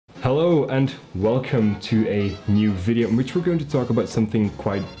Hello and welcome to a new video in which we're going to talk about something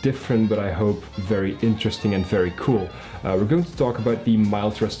quite different, but I hope very interesting and very cool. We're going to talk about the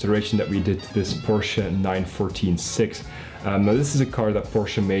mild restoration that we did to this Porsche 914/6. Now this is a car that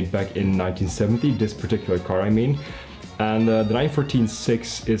Porsche made back in 1970, this particular car I mean. And the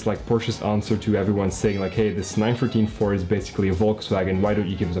 914/6 is like Porsche's answer to everyone saying like, hey, this 914-4 is basically a Volkswagen, why don't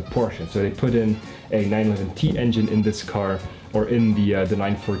you give us a Porsche? So they put in a 911T engine in this car, or in the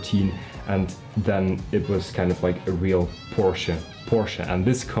 914, and then it was kind of like a real Porsche. And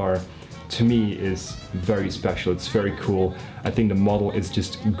this car, to me, is very special. It's very cool. I think the model is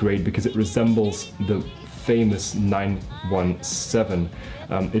just great because it resembles the famous 917.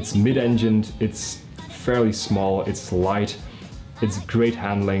 It's mid-engined, it's fairly small, it's light, it's great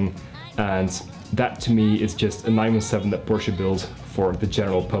handling, and that to me is just a 917 that Porsche built for the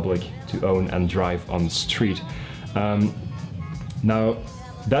general public to own and drive on the street. Now,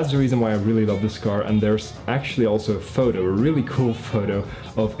 that's the reason why I really love this car, and there's actually also a photo, a really cool photo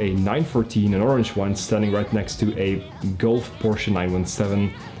of a 914, an orange one, standing right next to a Golf Porsche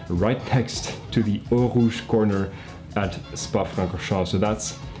 917, right next to the Eau Rouge corner at Spa-Francorchamps. So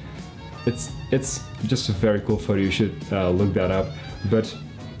it's just a very cool photo, you should look that up. But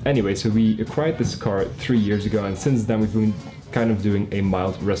anyway, so we acquired this car 3 years ago, and since then we've been kind of doing a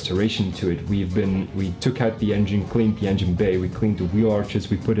mild restoration to it. We took out the engine, cleaned the engine bay, we cleaned the wheel arches,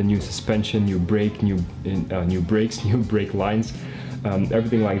 we put a new suspension, new brake, new brakes, new brake lines,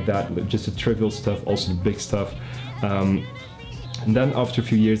 everything like that, just the trivial stuff, also the big stuff. And then after a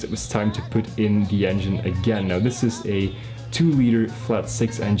few years it was time to put in the engine again. Now this is a 2-liter flat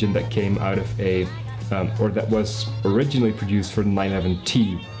 6 engine that came out of a or that was originally produced for the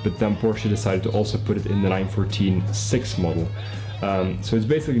 911T, but then Porsche decided to also put it in the 914/6 model. So it's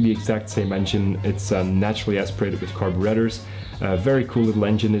basically the exact same engine. It's naturally aspirated with carburetors. Very cool little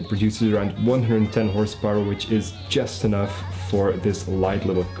engine. It produces around 110 horsepower, which is just enough for this light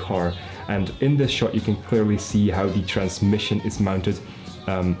little car. And in this shot you can clearly see how the transmission is mounted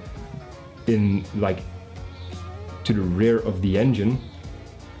in like to the rear of the engine,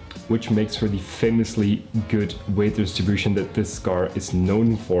 which makes for the famously good weight distribution that this car is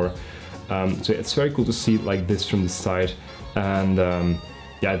known for. So it's very cool to see it like this from the side, and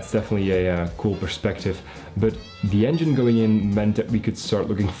yeah, it's definitely a cool perspective. But the engine going in meant that we could start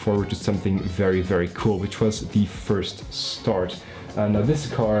looking forward to something very, very cool, which was the first start. Now this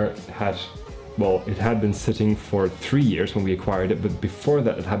car had, well, it had been sitting for 3 years when we acquired it, but before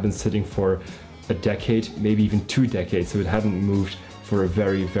that it had been sitting for a decade, maybe even 2 decades, so it hadn't moved for a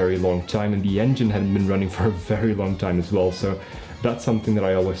very, very long time, and the engine hadn't been running for a very long time as well. So that's something that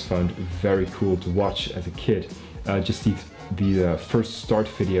I always found very cool to watch as a kid. Just the first start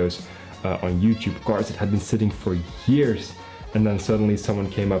videos on YouTube, cars that had been sitting for years, and then suddenly someone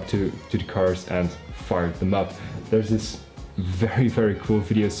came up to the cars and fired them up. There's this very, very cool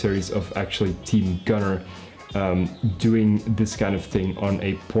video series of actually Team Gunner doing this kind of thing on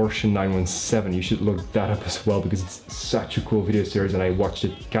a Porsche 917. You should look that up as well because it's such a cool video series, and I watched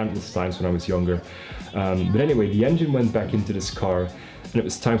it countless times when I was younger. But anyway, the engine went back into this car and it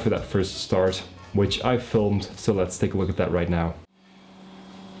was time for that first start, which I filmed, so let's take a look at that right now.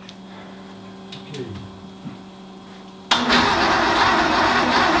 Okay.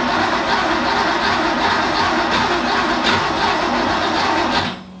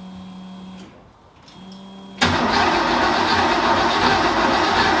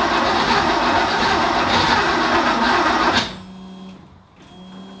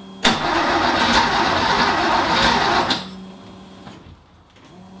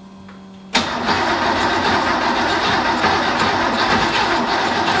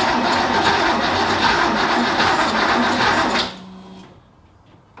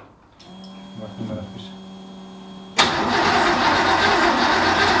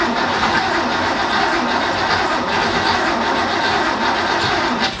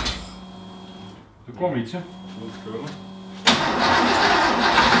 Er kwam iets, hè? Moet komen.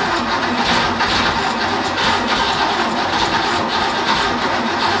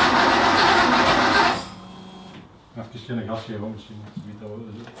 Even geen gas geven, misschien niet dat we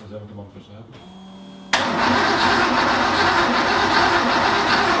dan zijn we de man verzuipen.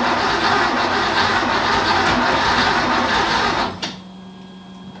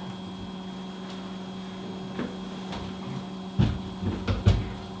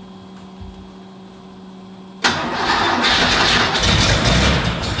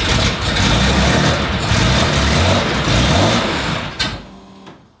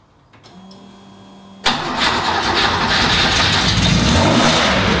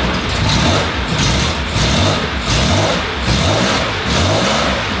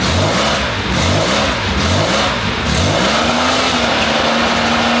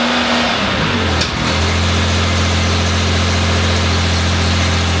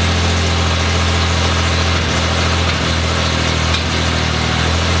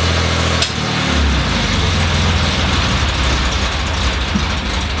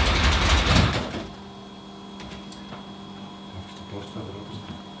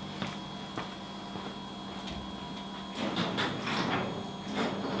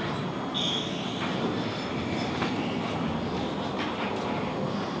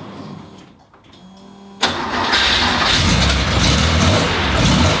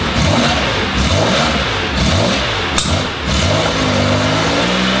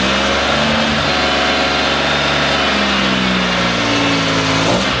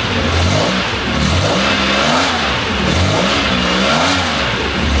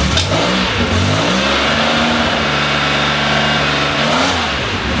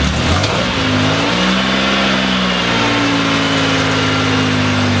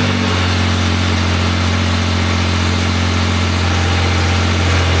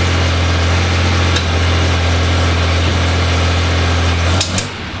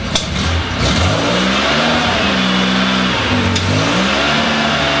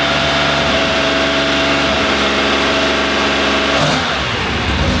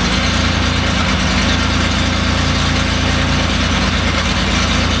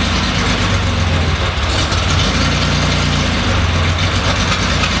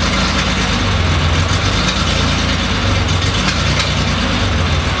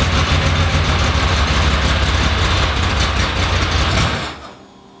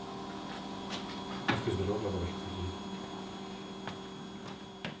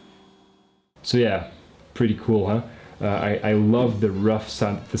 So yeah, pretty cool, huh? I love the rough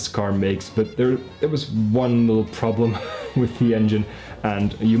sound that this car makes, but there was one little problem with the engine,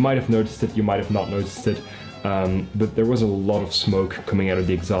 and you might have noticed it, you might have not noticed it, but there was a lot of smoke coming out of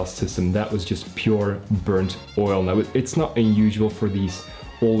the exhaust system. That was just pure burnt oil. Now, it's not unusual for these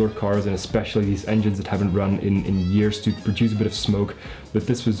older cars, and especially these engines that haven't run in years, to produce a bit of smoke, but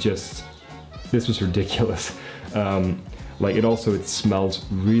this was ridiculous. Like, it smells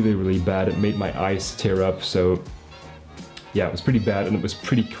really, really bad. It made my eyes tear up, so yeah, it was pretty bad, and it was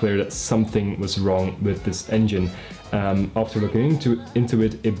pretty clear that something was wrong with this engine. After looking into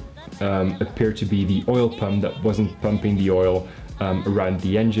it, it appeared to be the oil pump that wasn't pumping the oil around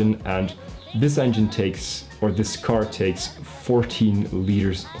the engine, and this car takes 14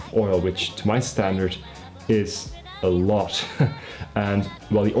 liters of oil, which to my standard is a lot. And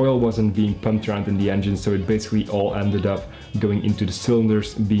well, the oil wasn't being pumped around in the engine, so it basically all ended up going into the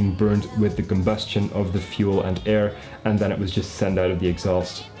cylinders, being burned with the combustion of the fuel and air, and then it was just sent out of the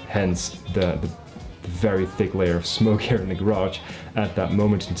exhaust, hence the very thick layer of smoke here in the garage at that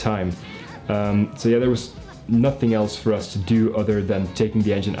moment in time. So yeah, there was nothing else for us to do other than taking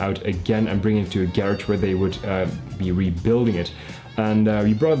the engine out again and bringing it to a garage where they would be rebuilding it. And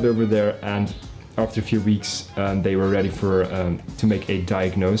we brought it over there, and after a few weeks they were ready to make a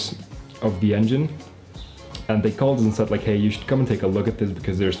diagnose of the engine. And they called us and said, like, hey, you should come and take a look at this,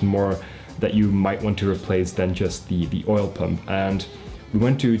 because there's more that you might want to replace than just the oil pump. And we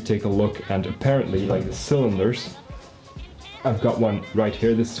went to take a look, and apparently, like, the cylinders, I've got one right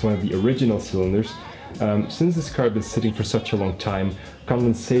here. This is one of the original cylinders. Since this car had been sitting for such a long time,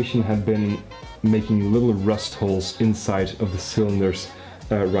 condensation had been making little rust holes inside of the cylinders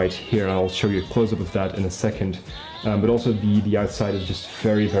right here. I'll show you a close-up of that in a second. But also the outside is just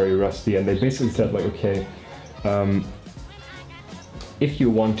very, very rusty, and they basically said, like, okay, if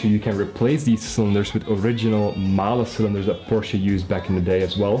you want to, you can replace these cylinders with original Mahle cylinders that Porsche used back in the day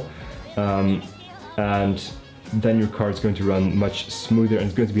as well, and then your car is going to run much smoother, and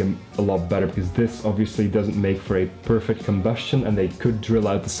it's going to be a lot better, because this obviously doesn't make for a perfect combustion, and they could drill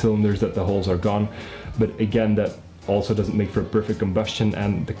out the cylinders that the holes are gone, but again, that also doesn't make for a perfect combustion,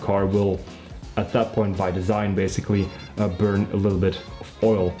 and the car will, at that point, by design, basically burn a little bit of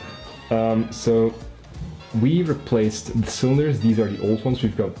oil. So we replaced the cylinders. These are the old ones.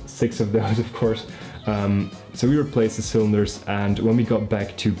 We've got 6 of those, of course. So we replaced the cylinders, and when we got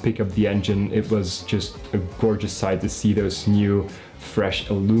back to pick up the engine, it was just a gorgeous sight to see those new, fresh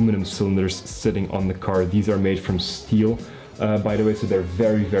aluminum cylinders sitting on the car. These are made from steel, by the way, so they're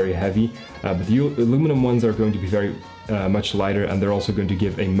very, very heavy. But the aluminum ones are going to be very much lighter, and they're also going to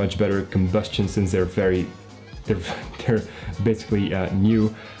give a much better combustion, since they're basically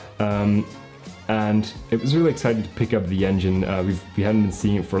new. And it was really exciting to pick up the engine. We hadn't been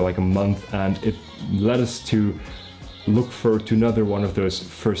seeing it for like a month, and it led us to look forward to another one of those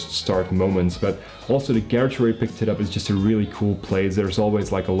first start moments. But also the garage where we picked it up is just a really cool place. There's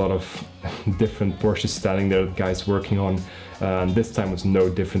always like a lot of different Porsches standing there, guys working on. And this time was no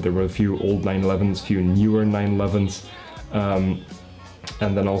different. There were a few old 911s, a few newer 911s. And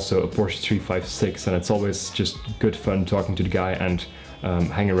then also a Porsche 356, and it's always just good fun talking to the guy and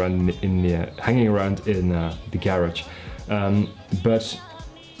hanging around in the garage. But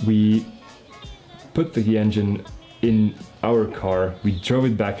we put the engine in our car, we drove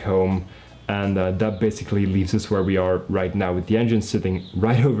it back home, and that basically leaves us where we are right now, with the engine sitting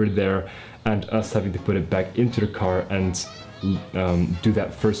right over there, and us having to put it back into the car and do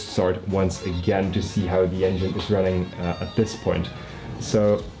that first start once again to see how the engine is running at this point.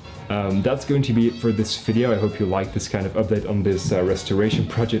 So that's going to be it for this video. I hope you like this kind of update on this restoration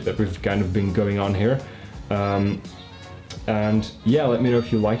project that we've kind of been going on here. And yeah, let me know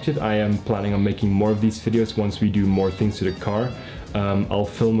if you liked it. I am planning on making more of these videos once we do more things to the car. I'll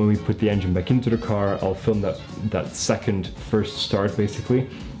film when we put the engine back into the car. I'll film that first start basically.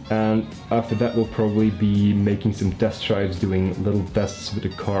 And after that, we'll probably be making some test drives, doing little tests with the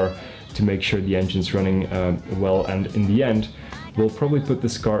car to make sure the engine's running well. And in the end, we'll probably put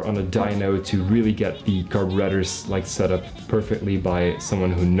this car on a dyno to really get the carburetors like set up perfectly by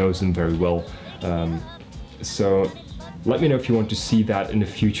someone who knows them very well. So let me know if you want to see that in the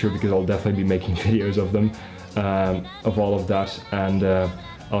future, because I'll definitely be making videos of them, of all of that, and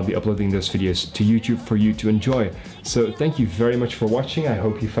I'll be uploading those videos to YouTube for you to enjoy. So thank you very much for watching. I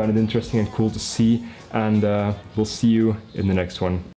hope you found it interesting and cool to see, and we'll see you in the next one.